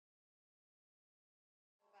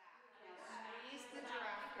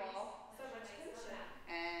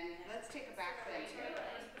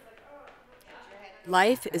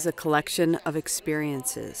Life is a collection of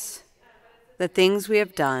experiences. The things we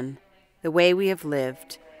have done, the way we have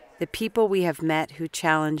lived, the people we have met who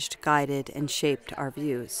challenged, guided, and shaped our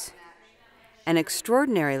views. An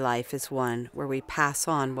extraordinary life is one where we pass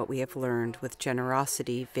on what we have learned with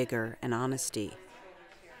generosity, vigor, and honesty.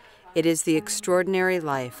 It is the extraordinary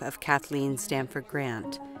life of Kathleen Stanford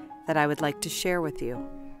Grant that I would like to share with you.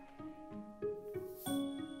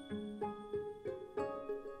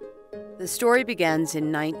 The story begins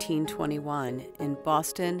in 1921 in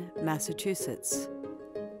Boston, Massachusetts.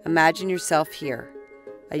 Imagine yourself here,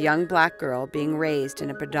 a young black girl being raised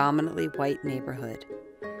in a predominantly white neighborhood.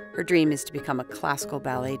 Her dream is to become a classical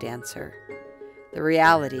ballet dancer. The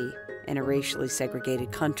reality, in a racially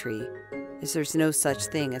segregated country, is there's no such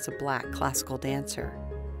thing as a black classical dancer.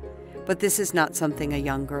 But this is not something a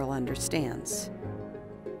young girl understands.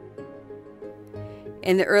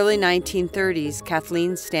 In the early 1930s,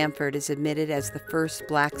 Kathleen Stanford is admitted as the first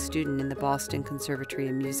black student in the Boston Conservatory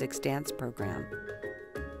of Music's dance program.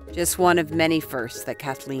 Just one of many firsts that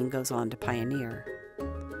Kathleen goes on to pioneer.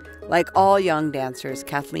 Like all young dancers,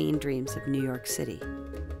 Kathleen dreams of New York City.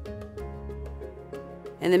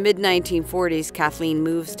 In the mid-1940s, Kathleen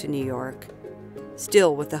moves to New York,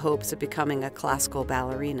 still with the hopes of becoming a classical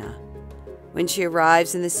ballerina. When she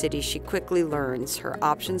arrives in the city, she quickly learns her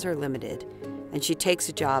options are limited, and she takes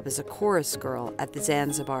a job as a chorus girl at the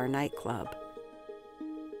Zanzibar nightclub.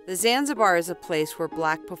 The Zanzibar is a place where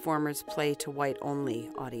black performers play to white-only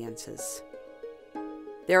audiences.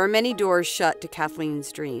 There are many doors shut to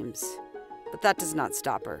Kathleen's dreams, but that does not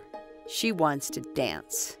stop her. She wants to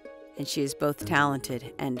dance, and she is both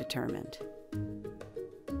talented and determined.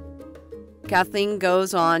 Kathleen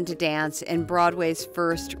goes on to dance in Broadway's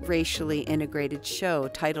first racially integrated show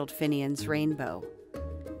titled Finian's Rainbow.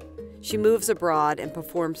 She moves abroad and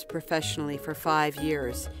performs professionally for 5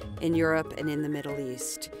 years in Europe and in the Middle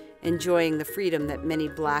East, enjoying the freedom that many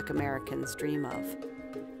black Americans dream of,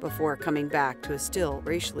 before coming back to a still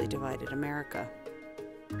racially divided America.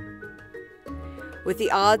 With the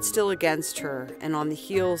odds still against her, and on the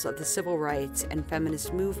heels of the civil rights and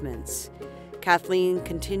feminist movements, Kathleen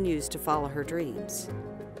continues to follow her dreams.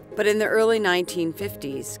 But in the early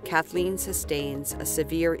 1950s, Kathleen sustains a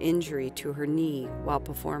severe injury to her knee while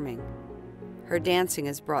performing. Her dancing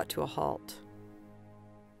is brought to a halt.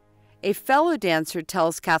 A fellow dancer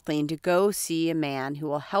tells Kathleen to go see a man who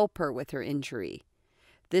will help her with her injury.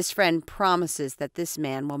 This friend promises that this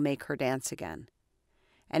man will make her dance again.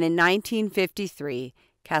 And in 1953,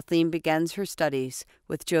 Kathleen begins her studies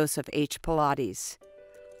with Joseph H. Pilates,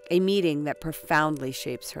 a meeting that profoundly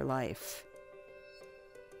shapes her life.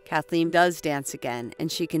 Kathleen does dance again,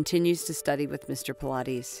 and she continues to study with Mr.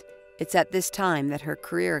 Pilates. It's at this time that her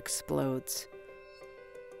career explodes.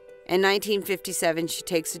 In 1957, she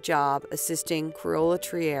takes a job assisting Carola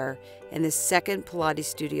Trier in the second Pilates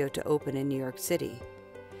studio to open in New York City.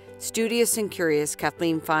 Studious and curious,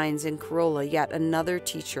 Kathleen finds in Carola yet another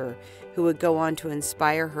teacher who would go on to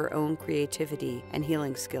inspire her own creativity and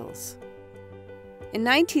healing skills. In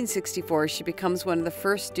 1964, she becomes one of the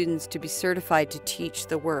first students to be certified to teach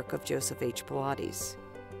the work of Joseph H. Pilates.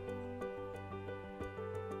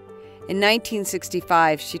 In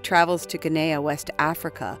 1965, she travels to Guinea, West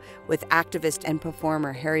Africa, with activist and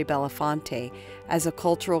performer Henri Belafonte as a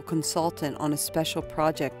cultural consultant on a special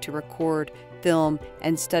project to record, film,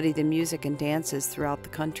 and study the music and dances throughout the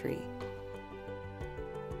country.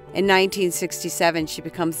 In 1967, she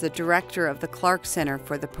becomes the director of the Clark Center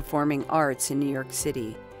for the Performing Arts in New York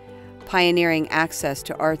City, pioneering access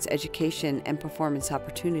to arts education and performance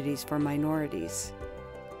opportunities for minorities.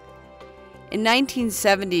 In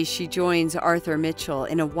 1970, she joins Arthur Mitchell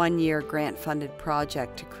in a one-year grant-funded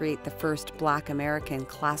project to create the first Black American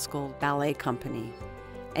classical ballet company,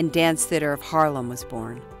 and Dance Theatre of Harlem was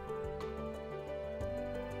born.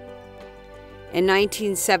 In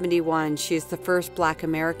 1971, she is the first Black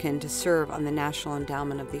American to serve on the National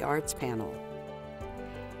Endowment of the Arts panel.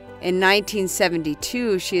 In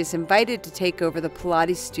 1972, she is invited to take over the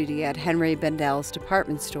Pilates studio at Henri Bendel's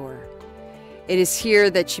department store. It is here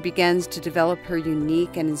that she begins to develop her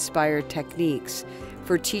unique and inspired techniques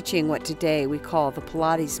for teaching what today we call the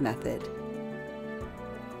Pilates method.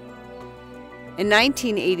 In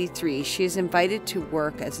 1983, she is invited to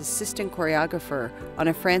work as assistant choreographer on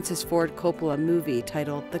a Francis Ford Coppola movie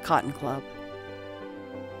titled The Cotton Club.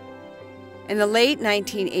 In the late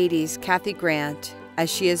 1980s, Kathy Grant, as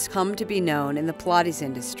she has come to be known in the Pilates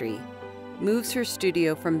industry, moves her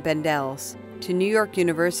studio from Bendel's to New York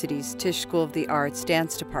University's Tisch School of the Arts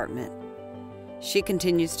Dance Department. She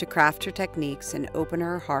continues to craft her techniques and open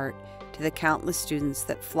her heart to the countless students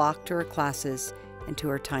that flock to her classes and to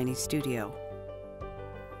her tiny studio.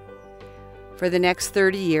 For the next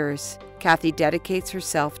 30 years, Kathy dedicates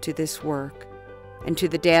herself to this work and to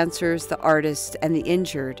the dancers, the artists, and the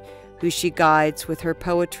injured who she guides with her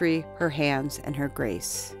poetry, her hands, and her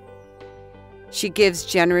grace. She gives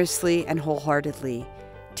generously and wholeheartedly,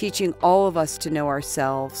 teaching all of us to know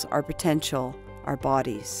ourselves, our potential, our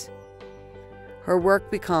bodies. Her work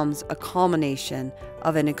becomes a culmination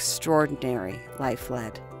of an extraordinary life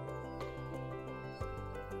led.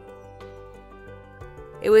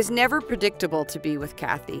 It was never predictable to be with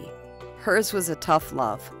Kathy. Hers was a tough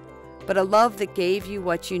love, but a love that gave you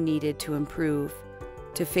what you needed to improve,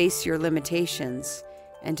 to face your limitations,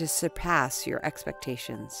 and to surpass your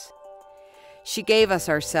expectations. She gave us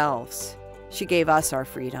ourselves. She gave us our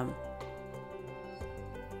freedom.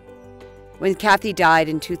 When Kathy died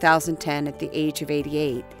in 2010 at the age of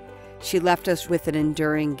 88, she left us with an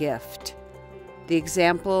enduring gift, the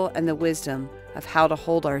example and the wisdom of how to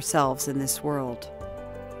hold ourselves in this world.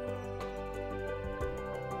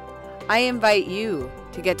 I invite you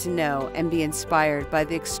to get to know and be inspired by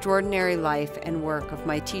the extraordinary life and work of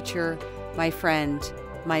my teacher, my friend,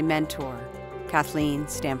 my mentor, Kathleen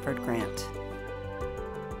Stanford Grant.